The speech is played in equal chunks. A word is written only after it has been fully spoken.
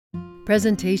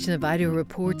Presentation of Idaho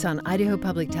Reports on Idaho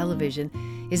Public Television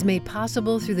is made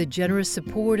possible through the generous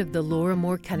support of the Laura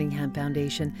Moore Cunningham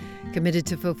Foundation, committed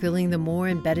to fulfilling the Moore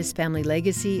and Bettis family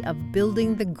legacy of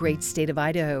building the great state of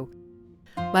Idaho,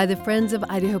 by the Friends of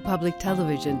Idaho Public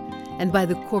Television, and by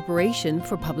the Corporation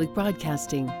for Public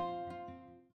Broadcasting.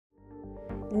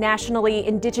 Nationally,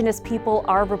 Indigenous people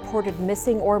are reported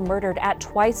missing or murdered at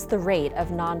twice the rate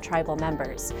of non-tribal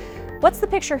members. What's the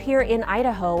picture here in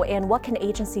Idaho, and what can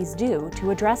agencies do to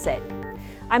address it?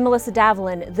 I'm Melissa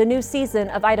Davlin. The new season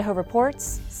of Idaho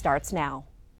Reports starts now.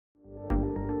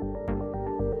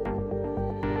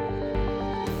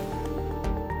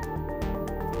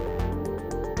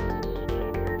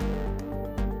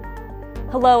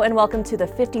 Hello and welcome to the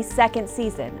 52nd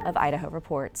season of Idaho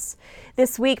Reports.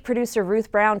 This week, producer Ruth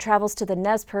Brown travels to the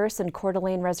Nez Perce and Coeur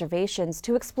reservations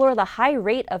to explore the high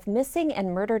rate of missing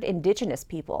and murdered Indigenous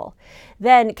people.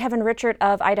 Then Kevin Richert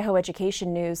of Idaho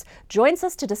Education News joins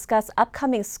us to discuss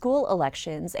upcoming school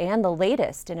elections and the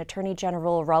latest in Attorney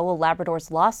General Raul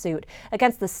Labrador's lawsuit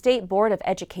against the State Board of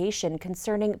Education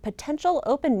concerning potential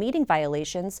open meeting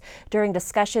violations during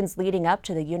discussions leading up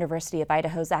to the University of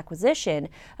Idaho's acquisition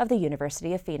of the University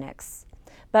of Phoenix.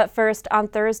 But first, on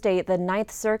Thursday, the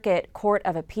Ninth Circuit Court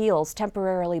of Appeals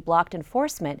temporarily blocked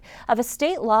enforcement of a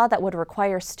state law that would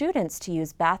require students to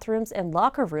use bathrooms and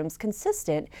locker rooms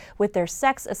consistent with their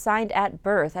sex assigned at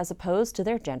birth as opposed to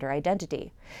their gender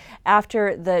identity.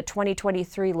 After the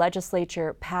 2023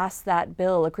 legislature passed that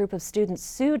bill, a group of students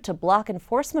sued to block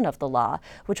enforcement of the law,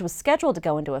 which was scheduled to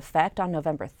go into effect on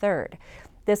November 3rd.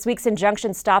 This week's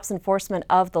injunction stops enforcement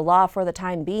of the law for the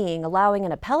time being, allowing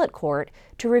an appellate court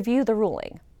to review the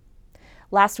ruling.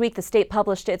 Last week, the state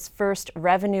published its first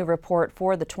revenue report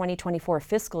for the 2024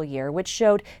 fiscal year, which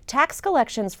showed tax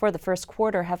collections for the first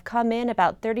quarter have come in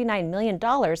about $39 million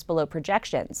below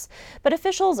projections. But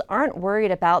officials aren't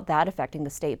worried about that affecting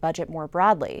the state budget more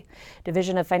broadly.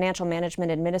 Division of Financial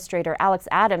Management Administrator Alex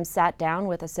Adams sat down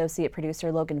with associate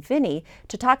producer Logan Finney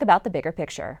to talk about the bigger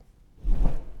picture.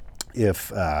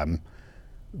 If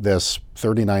this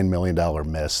 $39 million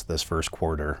miss this first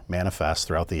quarter manifests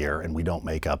throughout the year and we don't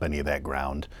make up any of that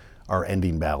ground, our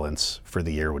ending balance for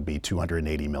the year would be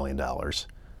 $280 million.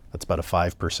 That's about a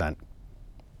 5%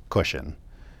 cushion.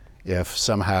 If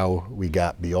somehow we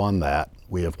got beyond that,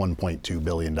 we have $1.2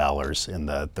 billion in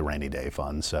the rainy day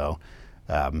fund. So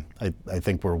I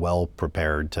think we're well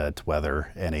prepared to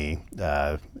weather any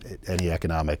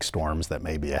economic storms that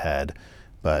may be ahead.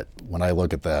 But when I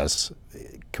look at this,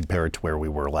 compared to where we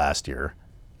were last year,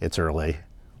 it's early.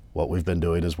 What we've been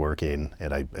doing is working,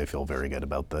 and I feel very good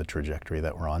about the trajectory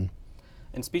that we're on.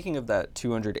 And speaking of that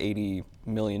 $280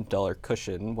 million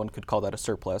cushion, one could call that a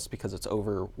surplus because it's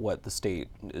over what the state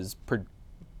is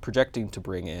projecting to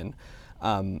bring in.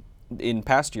 In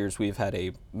past years, we've had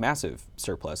a massive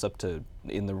surplus, up to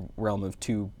in the realm of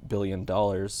 $2 billion.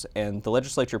 And the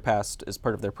legislature passed, as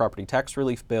part of their property tax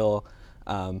relief bill,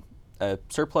 a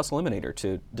surplus eliminator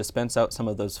to dispense out some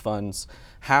of those funds.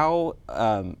 How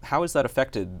has that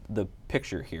affected the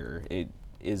picture here?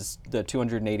 Is the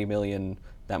 $280 million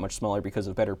that much smaller because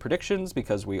of better predictions,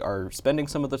 because we are spending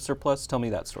some of the surplus? Tell me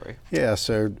that story. Yeah,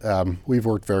 so we've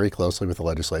worked very closely with the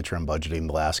legislature on budgeting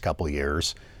the last couple of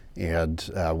years, and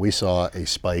we saw a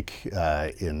spike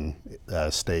in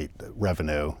state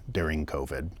revenue during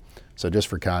COVID. So just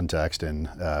for context, in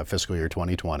fiscal year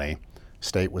 2020,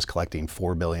 state was collecting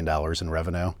 $4 billion in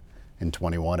revenue. In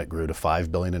 21, it grew to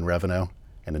 $5 billion in revenue.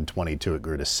 And in 22, it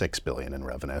grew to $6 billion in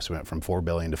revenue. So we went from $4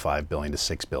 billion to $5 billion to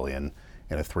 $6 billion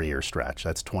in a 3-year stretch.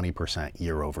 That's 20%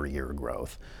 year-over-year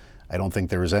growth. I don't think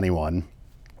there was anyone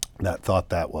that thought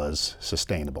that was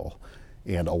sustainable.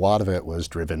 And a lot of it was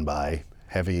driven by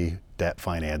heavy debt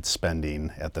finance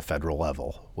spending at the federal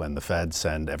level. When the feds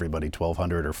send everybody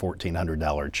 $1,200 or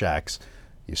 $1,400 checks,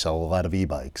 you sell a lot of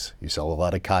e-bikes, you sell a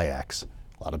lot of kayaks.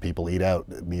 A lot of people eat out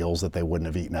meals that they wouldn't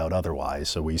have eaten out otherwise.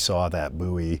 So we saw that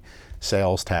buoy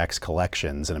sales tax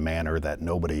collections in a manner that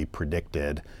nobody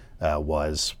predicted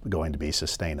was going to be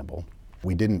sustainable.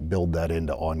 We didn't build that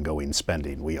into ongoing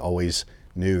spending. We always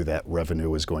knew that revenue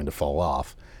was going to fall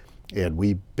off. And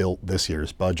we built this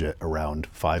year's budget around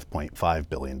 $5.5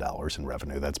 billion in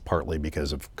revenue. That's partly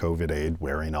because of COVID aid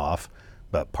wearing off,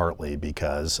 but partly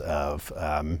because of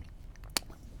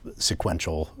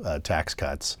sequential tax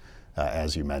cuts,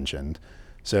 as you mentioned.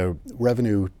 So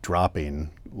revenue dropping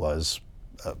was,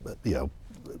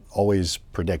 always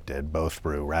predicted, both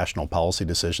through rational policy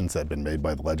decisions that had been made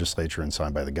by the legislature and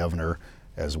signed by the governor,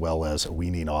 as well as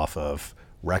weaning off of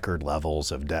record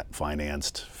levels of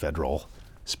debt-financed federal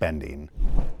spending.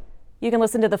 You can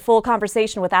listen to the full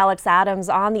conversation with Alex Adams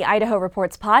on the Idaho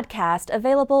Reports podcast,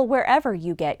 available wherever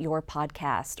you get your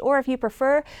podcast. Or if you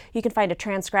prefer, you can find a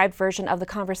transcribed version of the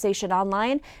conversation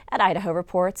online at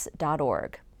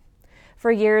idahoreports.org.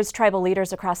 For years, tribal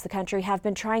leaders across the country have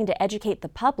been trying to educate the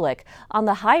public on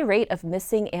the high rate of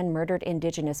missing and murdered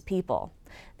Indigenous people.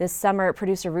 This summer,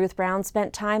 producer Ruth Brown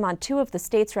spent time on 2 of the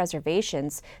state's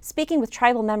reservations, speaking with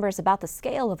tribal members about the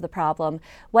scale of the problem,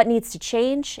 what needs to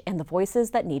change, and the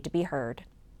voices that need to be heard.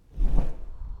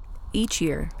 Each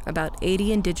year, about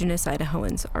 80 Indigenous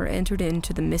Idahoans are entered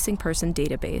into the missing person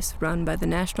database run by the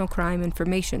National Crime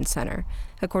Information Center,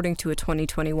 according to a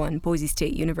 2021 Boise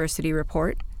State University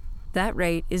report. That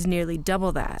rate is nearly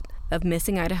double that of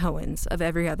missing Idahoans of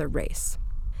every other race.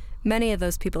 Many of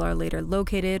those people are later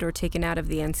located or taken out of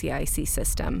the NCIC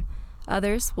system.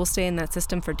 Others will stay in that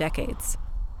system for decades.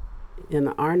 In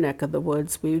our neck of the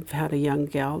woods, we've had a young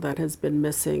gal that has been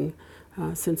missing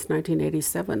since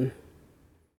 1987.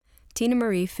 Tina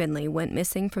Marie Finley went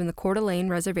missing from the Coeur d'Alene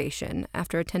Reservation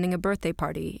after attending a birthday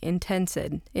party in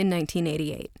Tenside in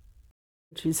 1988.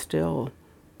 She's still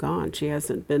gone. She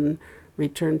hasn't been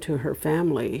returned to her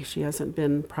family. She hasn't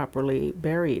been properly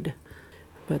buried.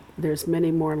 But there's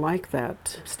many more like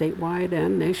that, statewide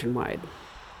and nationwide.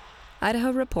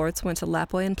 Idaho Reports went to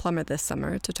Lapwai and Plummer this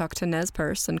summer to talk to Nez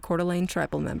Perce and Coeur d'Alene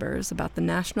tribal members about the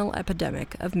national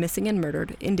epidemic of missing and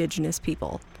murdered Indigenous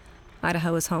people.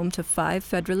 Idaho is home to 5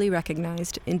 federally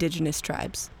recognized Indigenous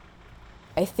tribes.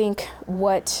 I think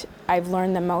what I've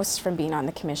learned the most from being on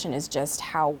the commission is just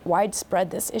how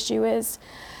widespread this issue is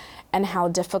and how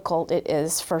difficult it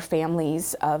is for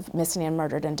families of missing and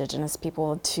murdered Indigenous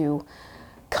people to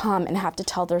come and have to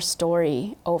tell their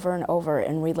story over and over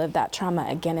and relive that trauma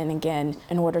again and again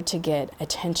in order to get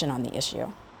attention on the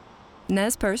issue.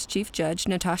 Nez Perce Chief Judge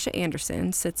Natasha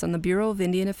Anderson sits on the Bureau of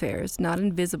Indian Affairs Not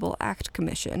Invisible Act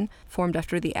Commission, formed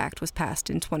after the act was passed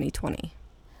in 2020.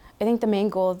 I think the main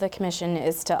goal of the commission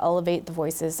is to elevate the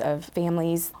voices of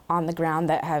families on the ground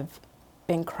that have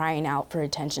been crying out for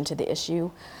attention to the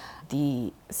issue.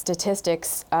 The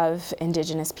statistics of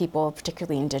Indigenous people,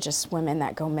 particularly Indigenous women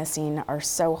that go missing, are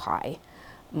so high,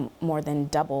 more than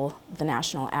double the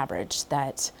national average,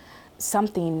 that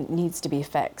something needs to be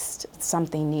fixed,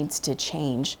 something needs to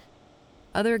change.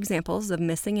 Other examples of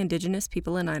missing Indigenous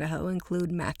people in Idaho include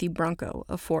Matthew Bronco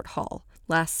of Fort Hall,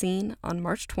 last seen on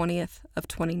March 20th of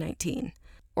 2019,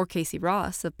 or Casey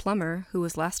Ross of Plummer, who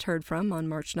was last heard from on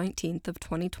March 19th of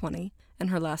 2020, and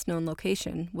her last known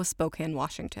location was Spokane,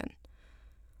 Washington.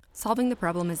 Solving the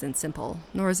problem isn't simple,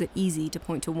 nor is it easy to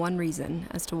point to one reason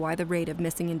as to why the rate of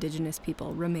missing Indigenous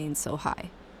people remains so high.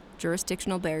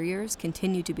 Jurisdictional barriers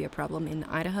continue to be a problem in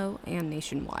Idaho and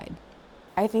nationwide.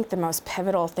 I think the most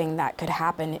pivotal thing that could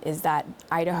happen is that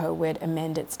Idaho would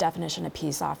amend its definition of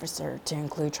peace officer to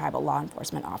include tribal law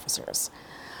enforcement officers.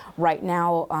 Right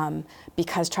now,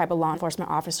 because tribal law enforcement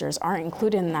officers aren't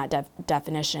included in that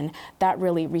definition, that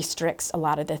really restricts a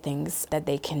lot of the things that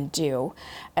they can do,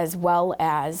 as well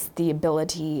as the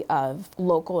ability of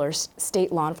local or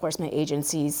state law enforcement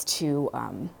agencies to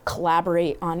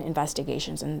collaborate on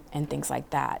investigations and things like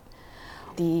that.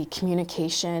 The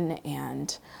communication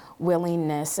and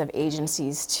willingness of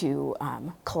agencies to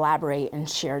collaborate and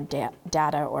share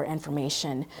data or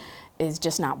information is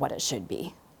just not what it should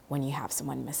be when you have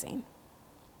someone missing.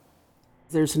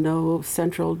 There's no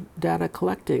central data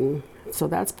collecting, so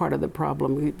that's part of the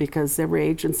problem, because every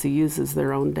agency uses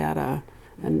their own data,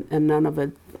 and none of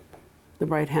it, the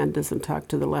right hand doesn't talk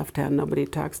to the left hand, nobody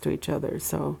talks to each other,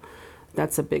 so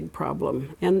that's a big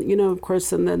problem. And, you know, of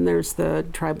course, and then there's the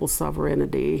tribal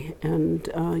sovereignty, and,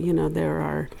 you know, there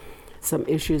are some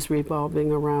issues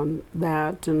revolving around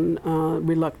that, and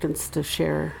reluctance to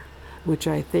share, which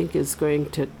I think is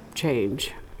going to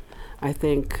change. I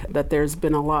think that there's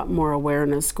been a lot more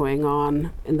awareness going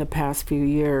on in the past few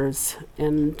years,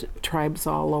 and tribes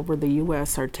all over the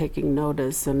U.S. are taking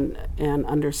notice and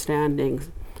understanding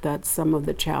that some of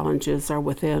the challenges are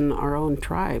within our own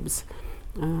tribes,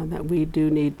 that we do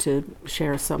need to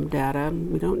share some data.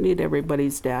 We don't need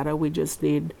everybody's data, we just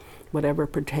need whatever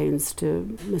pertains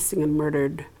to missing and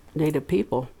murdered Native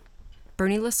people.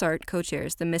 Bernie Lassart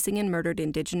co-chairs the Missing and Murdered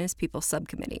Indigenous People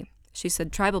Subcommittee. She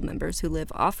said tribal members who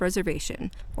live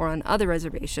off-reservation or on other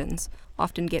reservations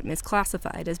often get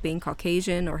misclassified as being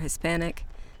Caucasian or Hispanic.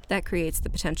 That creates the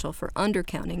potential for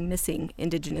undercounting missing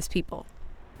Indigenous people.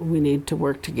 We need to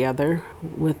work together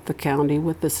with the county,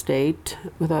 with the state,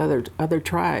 with other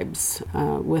tribes,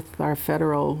 with our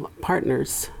federal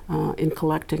partners in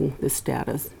collecting this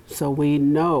data, so we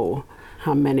know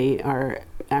how many are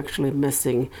actually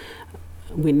missing.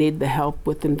 We need the help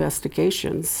with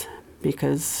investigations,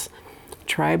 because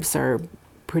tribes are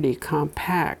pretty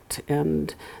compact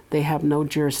and they have no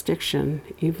jurisdiction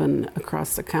even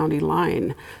across the county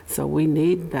line. So we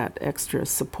need that extra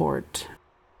support.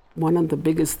 One of the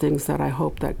biggest things that I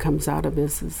hope that comes out of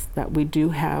this is that we do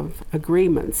have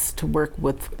agreements to work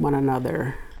with one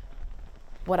another.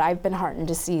 What I've been heartened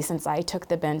to see since I took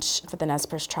the bench for the Nez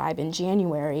Perce tribe in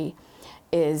January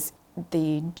is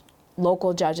the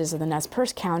local judges of the Nez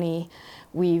Perce County.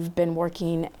 We've been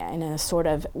working in a sort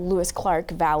of Lewis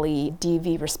Clark Valley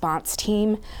DV response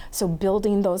team. So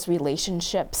building those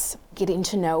relationships, getting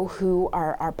to know who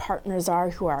our partners are,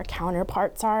 who our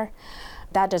counterparts are.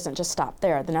 That doesn't just stop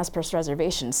there. The Nez Perce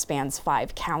Reservation spans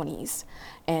 5 counties,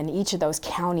 and each of those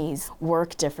counties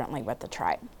work differently with the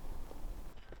tribe.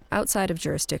 Outside of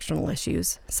jurisdictional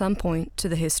issues, some point to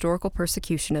the historical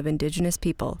persecution of indigenous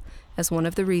people as one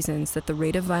of the reasons that the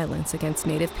rate of violence against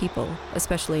Native people,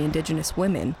 especially indigenous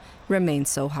women, remains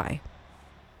so high.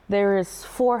 There is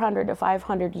 400 to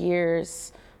 500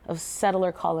 years of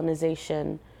settler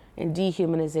colonization and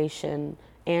dehumanization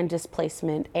and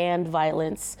displacement and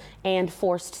violence and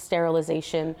forced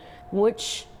sterilization,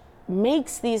 which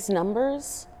makes these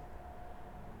numbers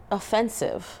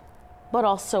offensive, but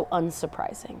also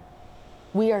unsurprising.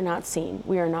 We are not seen,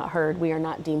 we are not heard, we are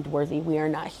not deemed worthy, we are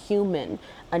not human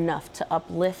enough to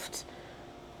uplift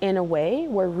in a way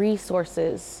where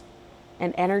resources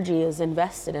and energy is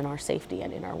invested in our safety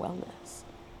and in our wellness.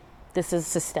 This is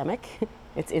systemic,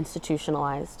 it's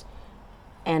institutionalized,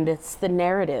 and it's the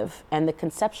narrative and the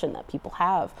conception that people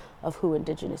have of who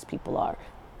Indigenous people are.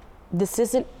 This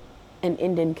isn't an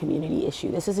Indian community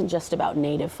issue. This isn't just about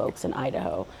Native folks in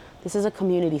Idaho. This is a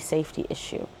community safety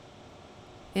issue.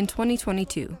 In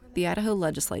 2022, the Idaho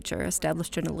legislature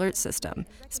established an alert system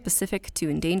specific to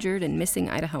endangered and missing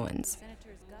Idahoans.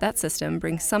 That system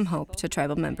brings some hope to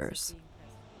tribal members.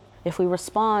 If we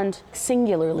respond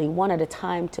singularly, one at a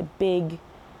time, to big,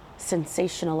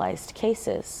 sensationalized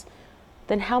cases,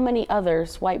 then how many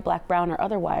others, white, black, brown, or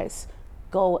otherwise,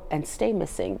 go and stay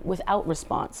missing without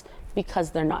response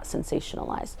because they're not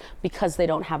sensationalized, because they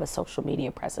don't have a social media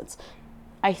presence?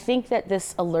 I think that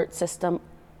this alert system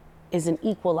is an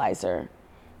equalizer,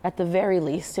 at the very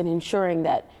least, in ensuring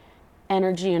that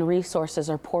energy and resources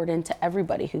are poured into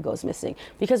everybody who goes missing,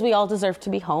 because we all deserve to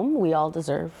be home, we all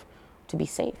deserve to be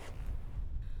safe.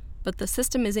 But the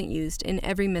system isn't used in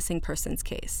every missing person's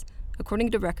case.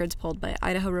 According to records pulled by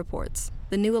Idaho Reports,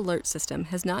 the new alert system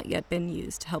has not yet been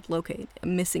used to help locate a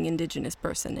missing Indigenous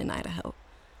person in Idaho.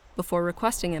 Before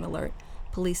requesting an alert,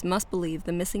 police must believe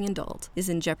the missing adult is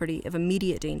in jeopardy of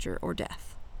immediate danger or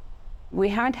death. We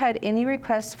haven't had any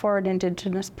requests for an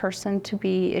Indigenous person to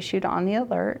be issued on the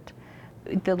alert.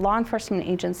 The law enforcement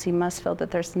agency must feel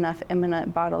that there's enough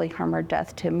imminent bodily harm or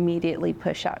death to immediately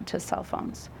push out to cell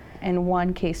phones. In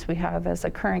one case we have as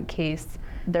a current case,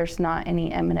 there's not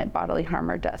any imminent bodily harm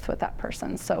or death with that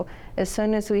person. So as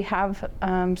soon as we have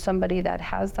somebody that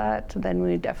has that, then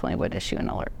we definitely would issue an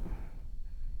alert.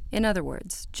 In other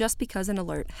words, just because an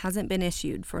alert hasn't been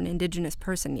issued for an Indigenous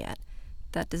person yet,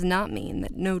 that does not mean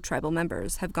that no tribal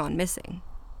members have gone missing.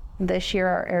 This year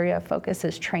our area of focus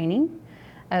is training,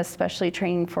 especially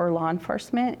training for law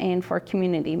enforcement and for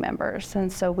community members.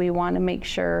 And so we want to make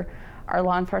sure our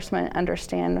law enforcement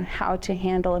understand how to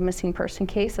handle a missing person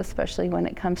case, especially when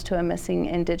it comes to a missing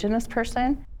Indigenous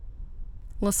person.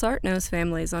 Lessart knows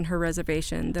families on her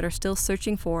reservation that are still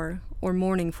searching for or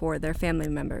mourning for their family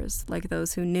members, like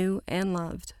those who knew and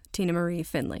loved Tina Marie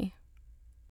Finley.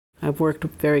 I've worked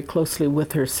very closely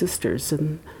with her sisters,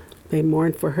 and they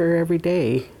mourn for her every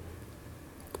day.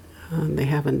 They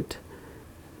haven't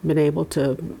been able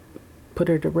to put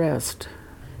her to rest.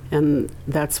 And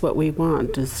that's what we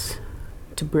want, is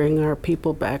to bring our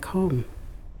people back home.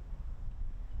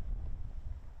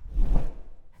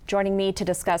 Joining me to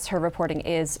discuss her reporting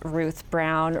is Ruth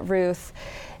Brown. Ruth,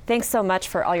 thanks so much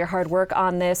for all your hard work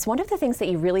on this. One of the things that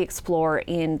you really explore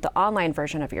in the online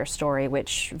version of your story,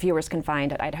 which viewers can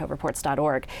find at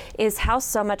idahoreports.org, is how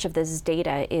so much of this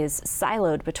data is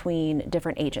siloed between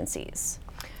different agencies.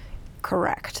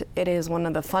 Correct. It is one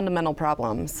of the fundamental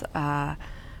problems, I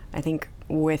think,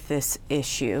 with this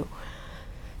issue.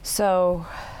 So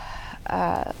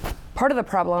part of the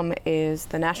problem is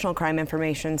the National Crime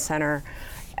Information Center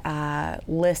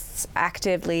lists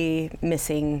actively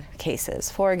missing cases.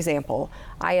 For example,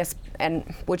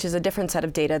 which is a different set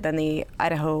of data than the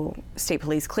Idaho State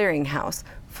Police Clearinghouse.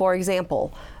 For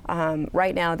example,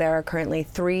 right now there are currently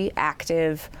 3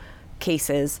 active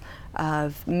cases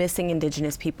of missing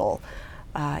Indigenous people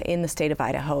in the state of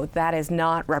Idaho. That is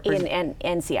not represented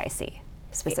in NCIC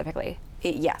specifically.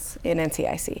 Yes, in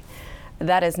NCIC.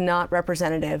 that is not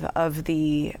representative of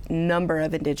the number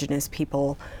of indigenous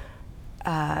people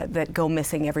that go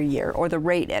missing every year, or the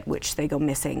rate at which they go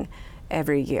missing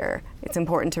every year. It's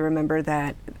important to remember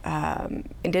that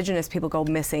indigenous people go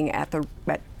missing at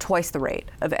twice the rate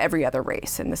of every other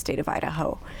race in the state of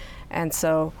Idaho. And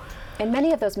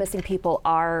many of those missing people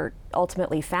are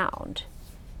ultimately found.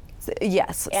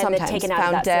 Yes, and sometimes taken out of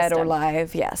found that dead system. or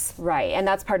alive, yes. Right, and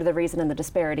that's part of the reason in the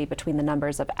disparity between the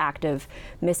numbers of active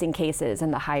missing cases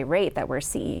and the high rate that we're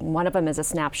seeing. One of them is a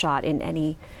snapshot in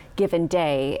any given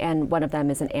day, and one of them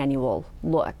is an annual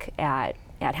look at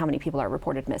how many people are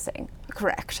reported missing.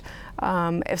 Correct.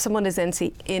 If someone is in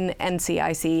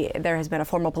NCIC, there has been a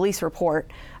formal police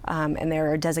report, and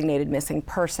they're a designated missing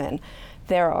person.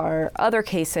 There are other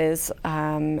cases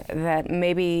that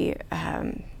maybe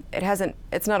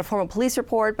it's not a formal police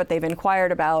report, but they've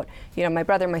inquired about, my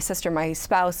brother, my sister, my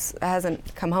spouse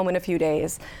hasn't come home in a few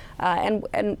days.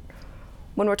 And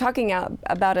when we're talking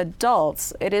about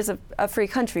adults, it is a free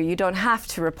country. You don't have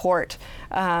to report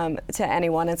to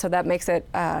anyone, and so that makes it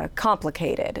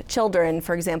complicated. Children,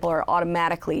 for example, are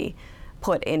automatically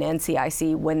put in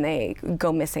NCIC when they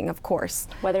go missing, of course.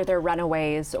 Whether they're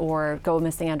runaways or go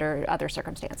missing under other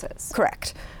circumstances.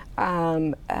 Correct.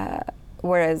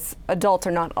 Whereas adults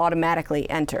are not automatically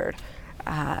entered.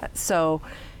 So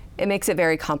it makes it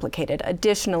very complicated.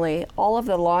 Additionally, all of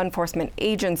the law enforcement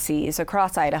agencies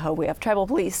across Idaho, we have tribal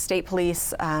police, state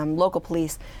police, local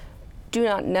police, do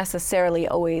not necessarily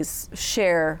always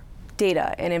share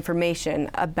data and information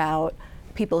about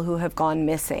people who have gone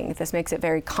missing. This makes it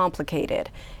very complicated.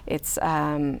 It's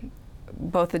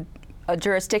both a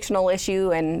jurisdictional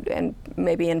issue and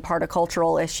maybe in part a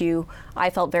cultural issue. I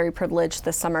felt very privileged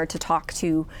this summer to talk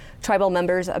to tribal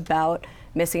members about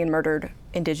missing and murdered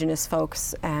indigenous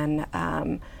folks and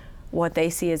what they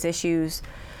see as issues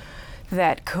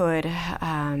that could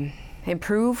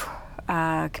improve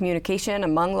communication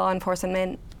among law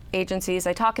enforcement agencies.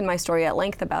 I talk in my story at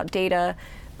length about data,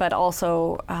 but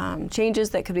also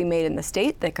changes that could be made in the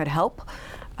state that could help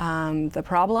the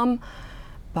problem.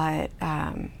 But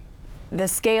the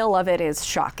scale of it is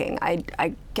shocking.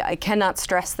 I cannot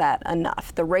stress that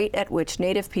enough. The rate at which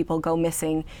Native people go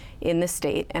missing in the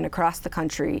state and across the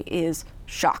country is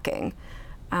shocking.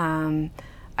 I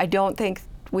don't think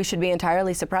we should be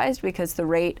entirely surprised, because the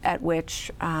rate at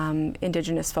which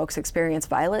Indigenous folks experience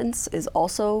violence is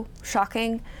also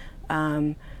shocking.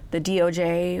 The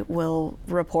DOJ will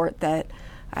report that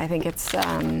I think it's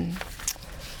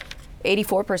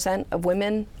 84% of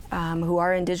women who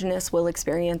are Indigenous will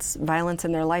experience violence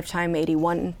in their lifetime.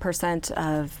 81%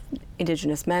 of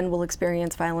Indigenous men will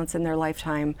experience violence in their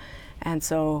lifetime. And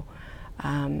so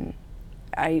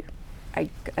I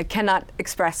cannot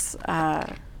express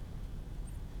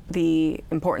the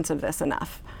importance of this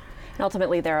enough.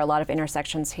 Ultimately, there are a lot of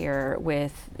intersections here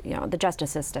with, the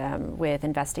justice system, with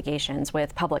investigations,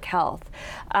 with public health,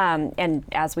 and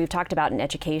as we've talked about in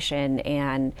education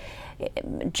and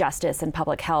justice and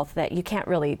public health, that you can't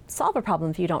really solve a problem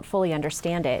if you don't fully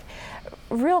understand it.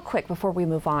 Real quick before we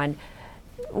move on,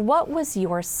 what was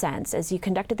your sense as you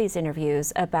conducted these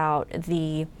interviews about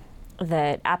the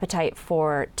appetite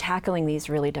for tackling these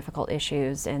really difficult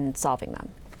issues and solving them?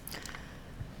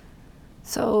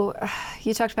 So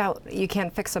you talked about you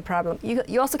can't fix a problem.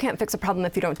 You also can't fix a problem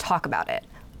if you don't talk about it.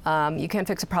 You can't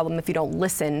fix a problem if you don't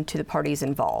listen to the parties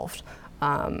involved.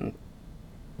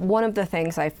 One of the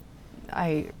things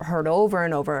I heard over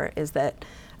and over is that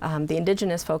the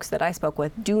Indigenous folks that I spoke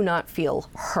with do not feel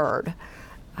heard.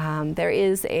 There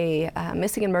is a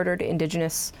missing and murdered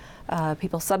Indigenous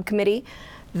people subcommittee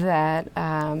that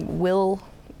will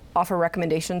offer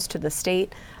recommendations to the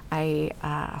state. I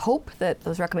hope that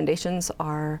those recommendations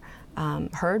are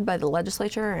heard by the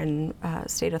legislature and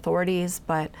state authorities,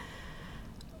 but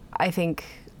I think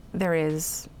there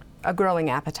is a growing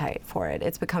appetite for it.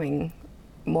 It's becoming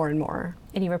more and more.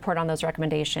 And you report on those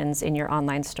recommendations in your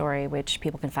online story, which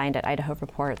people can find at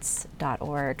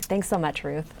idahoreports.org. Thanks so much,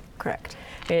 Ruth. Correct.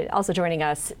 Also joining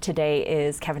us today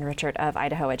is Kevin Richert of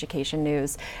Idaho Education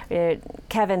News.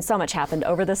 Kevin, so much happened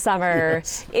over the summer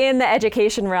in the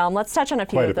education realm. Let's touch on a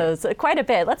few of those. Quite a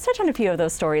bit. Let's touch on a few of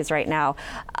those stories right now.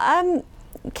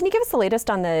 Can you give us the latest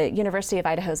on the University of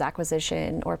Idaho's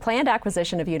acquisition or planned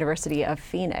acquisition of University of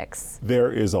Phoenix?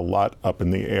 There is a lot up in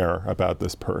the air about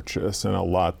this purchase, and a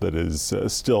lot that is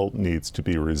still needs to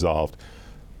be resolved.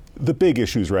 The big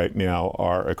issues right now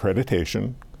are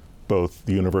accreditation. Both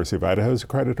the University of Idaho's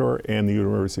accreditor and the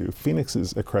University of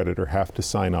Phoenix's accreditor have to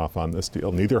sign off on this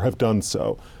deal. Neither have done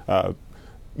so.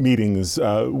 Meetings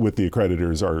with the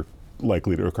accreditors are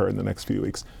likely to occur in the next few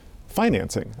weeks.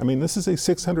 financing. I mean, this is a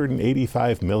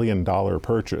 $685 million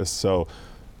purchase. So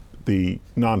the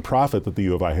nonprofit that the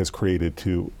U of I has created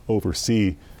to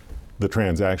oversee the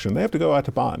transaction, they have to go out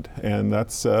to bond. And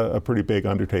that's a pretty big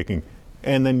undertaking.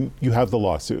 And then you have the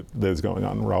lawsuit that is going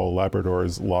on, Raul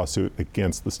Labrador's lawsuit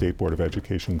against the State Board of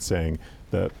Education, saying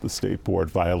that the State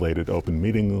Board violated open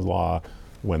meeting law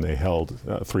when they held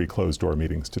 3 closed-door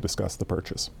meetings to discuss the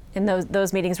purchase. And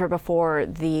those meetings were before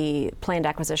the planned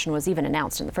acquisition was even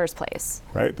announced in the first place.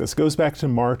 Right. This goes back to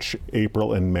March,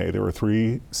 April, and May. There were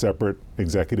 3 separate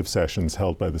executive sessions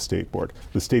held by the State Board.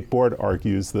 The State Board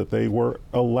argues that they were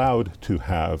allowed to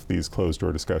have these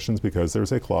closed-door discussions because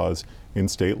there's a clause in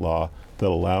state law that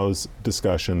allows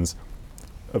discussions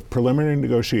of preliminary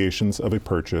negotiations of a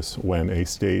purchase when a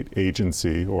state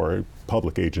agency or a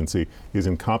public agency is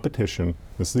in competition,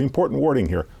 this is the important wording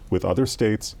here, with other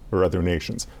states or other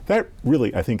nations. That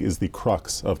really, I think, is the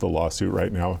crux of the lawsuit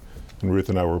right now. And Ruth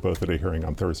and I were both at a hearing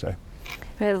on Thursday.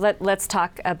 Let's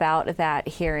talk about that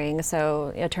hearing.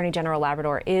 So Attorney General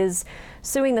Labrador is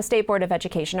suing the State Board of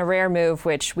Education, a rare move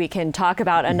which we can talk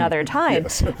about another time.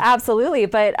 Yes. Absolutely.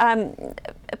 But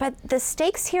the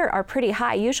stakes here are pretty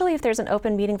high. Usually if there's an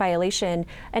open meeting violation,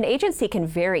 an agency can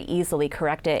very easily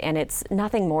correct it, and it's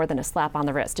nothing more than a slap on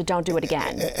the wrist. Don't do it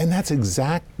again. And that's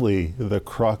exactly the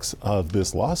crux of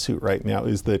this lawsuit right now,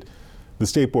 is that the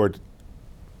State Board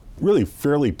really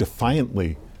fairly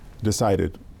defiantly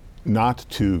decided not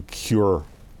to cure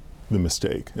the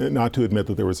mistake, not to admit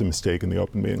that there was a mistake in the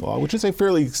open meeting law, which is a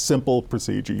fairly simple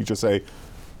procedure. You just say,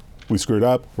 we screwed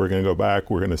up, we're going to go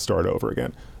back, we're going to start over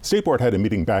again. State Board had a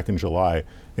meeting back in July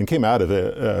and came out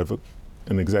of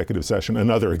an executive session,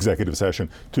 another executive session,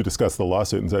 to discuss the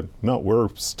lawsuit and said, no, we're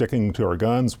sticking to our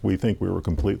guns. We think we were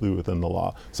completely within the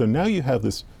law. So now you have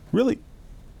this really,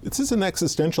 this is an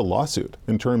existential lawsuit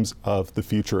in terms of the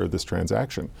future of this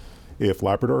transaction. If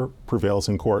Labrador prevails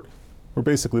in court, we're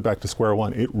basically back to square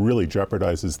one. It really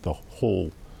jeopardizes the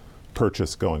whole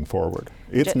purchase going forward.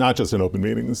 It's not just an open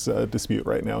meetings dispute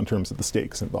right now in terms of the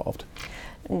stakes involved.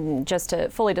 Just to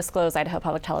fully disclose, Idaho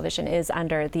Public Television is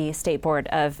under the State Board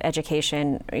of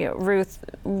Education. Ruth,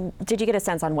 did you get a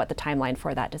sense on what the timeline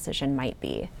for that decision might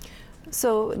be?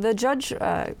 So the judge,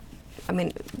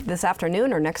 this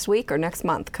afternoon or next week or next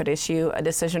month could issue a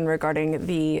decision regarding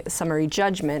the summary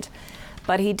judgment.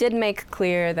 But he did make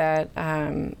clear that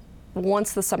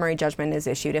once the summary judgment is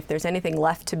issued, if there's anything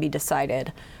left to be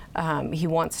decided, he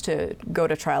wants to go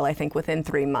to trial, I think, within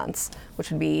 3 months, which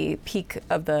would be peak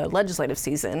of the legislative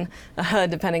season,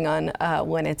 depending on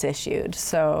when it's issued.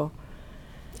 So,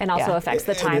 and also affects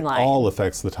the timeline. It all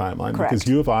affects the timeline. Correct. Because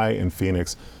U of I and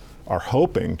Phoenix are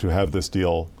hoping to have this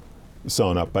deal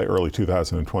sewn up by early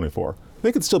 2024.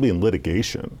 They could still be in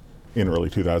litigation in early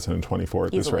 2024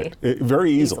 at this rate.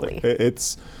 Very easily.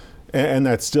 And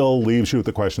that still leaves you with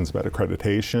the questions about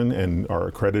accreditation, and are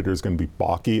accreditors going to be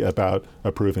balky about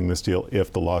approving this deal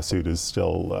if the lawsuit is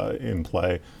still in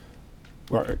play?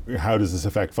 Or how does this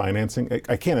affect financing?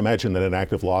 I can't imagine that an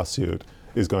active lawsuit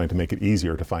is going to make it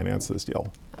easier to finance this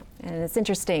deal. And it's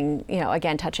interesting,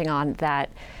 again, touching on that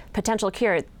potential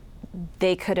cure,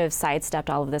 they could have sidestepped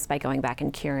all of this by going back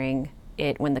and curing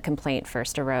it when the complaint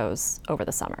first arose over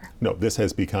the summer. No, this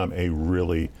has become a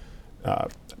really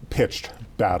pitched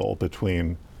battle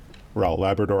between Raul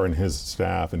Labrador and his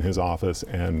staff and his office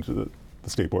and the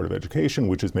State Board of Education,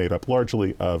 which is made up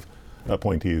largely of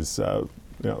appointees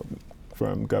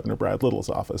from Governor Brad Little's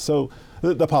office. So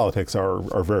the politics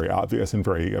are very obvious and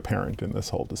very apparent in this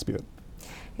whole dispute.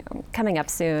 Coming up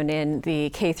soon in the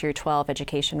K through 12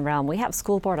 education realm, we have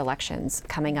school board elections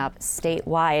coming up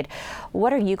statewide.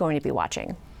 What are you going to be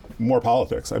watching? More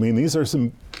politics. I mean, these are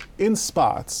some, in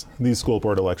spots, these school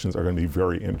board elections are going to be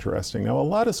very interesting. Now, a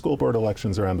lot of school board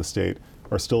elections around the state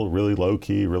are still really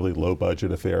low-key, really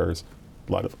low-budget affairs,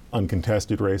 a lot of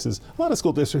uncontested races. A lot of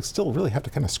school districts still really have to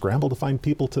kind of scramble to find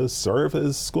people to serve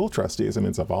as school trustees. I mean,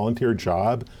 it's a volunteer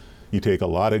job. You take a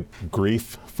lot of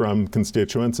grief from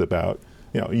constituents about,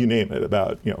 you name it,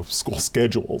 about, school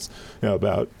schedules,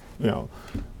 about,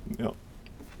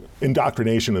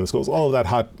 indoctrination in the schools, all of that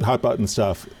hot button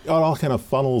stuff. It all kind of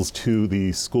funnels to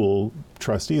the school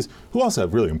trustees, who also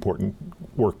have really important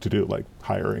work to do, like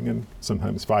hiring and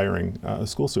sometimes firing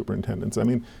school superintendents. I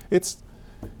mean, it's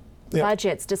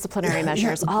budgets, disciplinary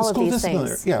measures, all of these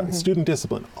things. Yeah, student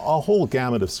discipline, a whole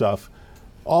gamut of stuff,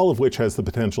 all of which has the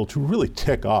potential to really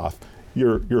tick off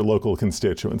your local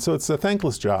constituents. So it's a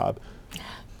thankless job.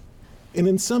 And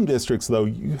in some districts, though,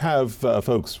 you have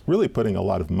folks really putting a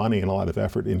lot of money and a lot of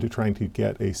effort into trying to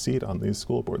get a seat on these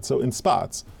school boards. So in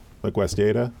spots like West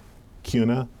Ada,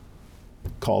 Kuna,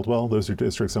 Caldwell, those are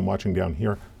districts I'm watching down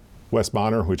here, West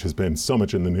Bonner, which has been so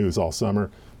much in the news all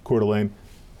summer, Coeur d'Alene.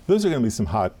 Those are going to be some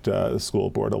hot school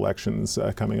board elections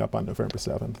coming up on November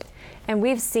 7th. And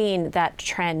we've seen that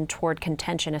trend toward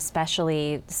contention,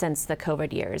 especially since the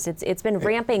COVID years. It's been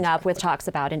ramping up with talks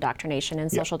about indoctrination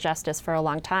and social justice for a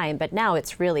long time, but now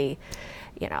it's really,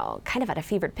 kind of at a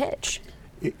fevered pitch.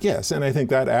 Yes, and I think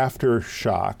that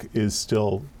aftershock is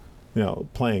still,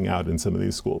 playing out in some of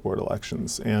these school board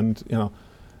elections. And,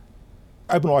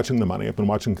 I've been watching the money. I've been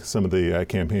watching some of the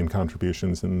campaign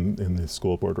contributions in the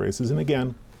school board races. And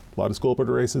again, a lot of school board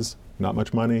races, not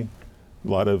much money. A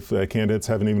lot of candidates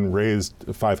haven't even raised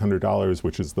 $500,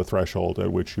 which is the threshold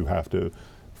at which you have to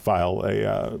file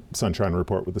a sunshine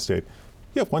report with the state.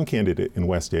 You have one candidate in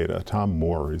West Ada, Tom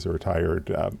Moore, who's a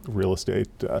retired real estate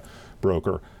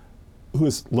broker, who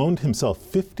has loaned himself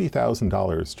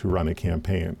 $50,000 to run a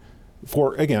campaign.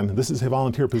 For, again, this is a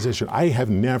volunteer position. I have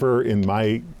never in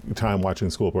my time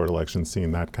watching school board elections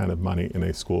seen that kind of money in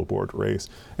a school board race.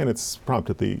 And it's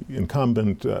prompted the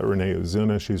incumbent, Renee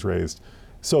Ozuna. She's raised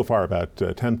so far about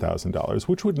 $10,000,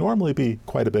 which would normally be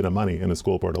quite a bit of money in a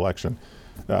school board election.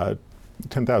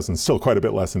 $10,000 is still quite a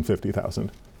bit less than $50,000.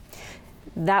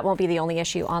 That won't be the only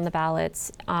issue on the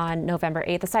ballots on November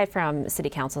 8th. Aside from city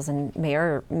councils and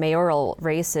mayoral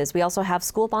races, we also have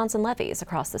school bonds and levies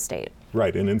across the state.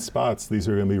 Right, and in spots, these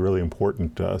are going to be really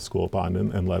important school bond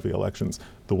and levy elections.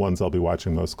 The ones I'll be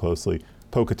watching most closely.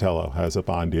 Pocatello has a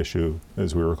bond issue,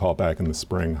 as we recall back in the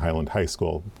spring. Highland High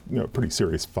School, pretty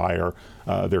serious fire.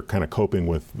 They're kind of coping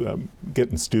with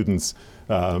getting students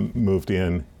moved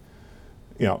in.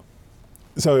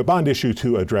 So a bond issue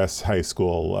to address high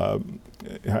school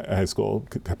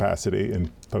capacity in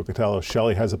Pocatello.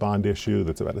 Shelley has a bond issue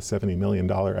that's about a $70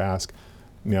 million ask.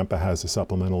 Nampa has a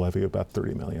supplemental levy of about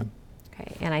 $30 million.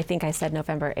 Okay, and I think I said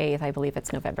November 8th. I believe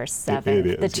it's November 7th. It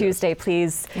is, the Tuesday.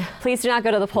 Please do not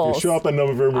go to the polls. If you show up on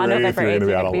November 8th, you're going to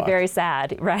be out of luck. It'd be very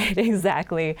sad. Right,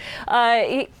 exactly.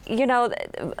 Bonds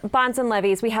and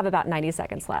levies, we have about 90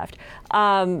 seconds left.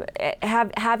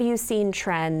 Have you seen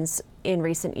trends in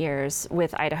recent years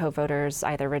with Idaho voters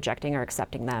either rejecting or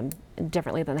accepting them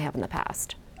differently than they have in the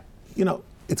past?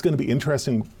 It's going to be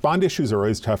interesting. Bond issues are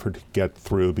always tougher to get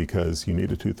through because you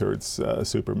need a 2/3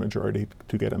 supermajority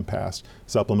to get them passed.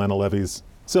 Supplemental levies,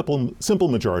 simple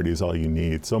majority is all you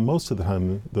need. So most of the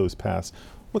time those pass.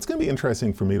 What's going to be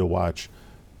interesting for me to watch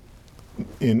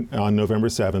on November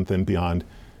 7th and beyond,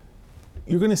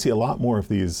 you're going to see a lot more of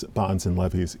these bonds and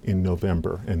levies in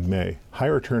November and May.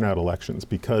 Higher turnout elections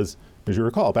because, as you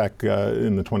recall, back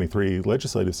in the 23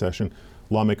 legislative session,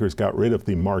 lawmakers got rid of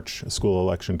the March school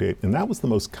election date, and that was the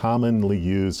most commonly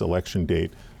used election date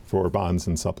for bonds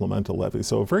and supplemental levies.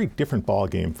 So a very different ball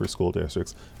game for school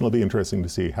districts. And it'll be interesting to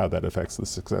see how that affects the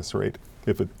success rate,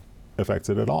 if it affects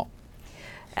it at all.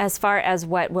 As far as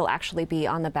what will actually be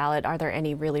on the ballot, are there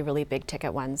any really, really big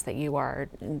ticket ones that you're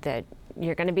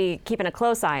going to be keeping a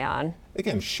close eye on?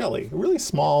 Again, Shelley, a really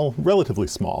small, relatively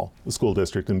small school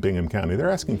district in Bingham County. They're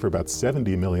asking for about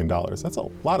 $70 million. That's a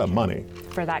lot of money.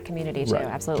 For that community too, right.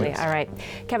 Absolutely. Yes. All right.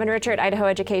 Kevin Richert, Idaho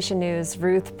Education News,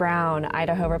 Ruth Brown,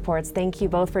 Idaho Reports. Thank you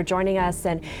both for joining us,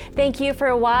 and thank you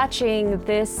for watching.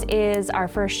 This is our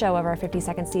first show of our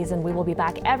 52nd season. We will be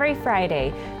back every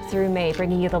Friday through May,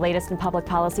 bringing you the latest in public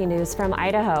policy news from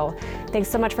Idaho. Thanks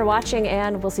so much for watching,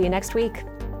 and we'll see you next week.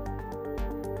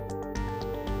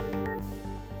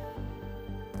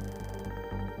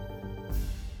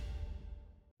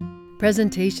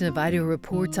 Presentation of Idaho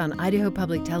Reports on Idaho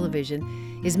Public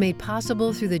Television is made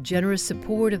possible through the generous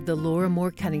support of the Laura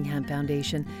Moore Cunningham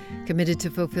Foundation, committed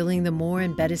to fulfilling the Moore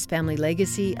and Bettis family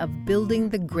legacy of building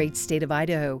the great state of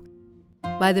Idaho,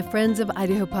 by the Friends of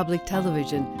Idaho Public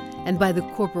Television, and by the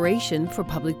Corporation for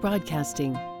Public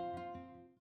Broadcasting.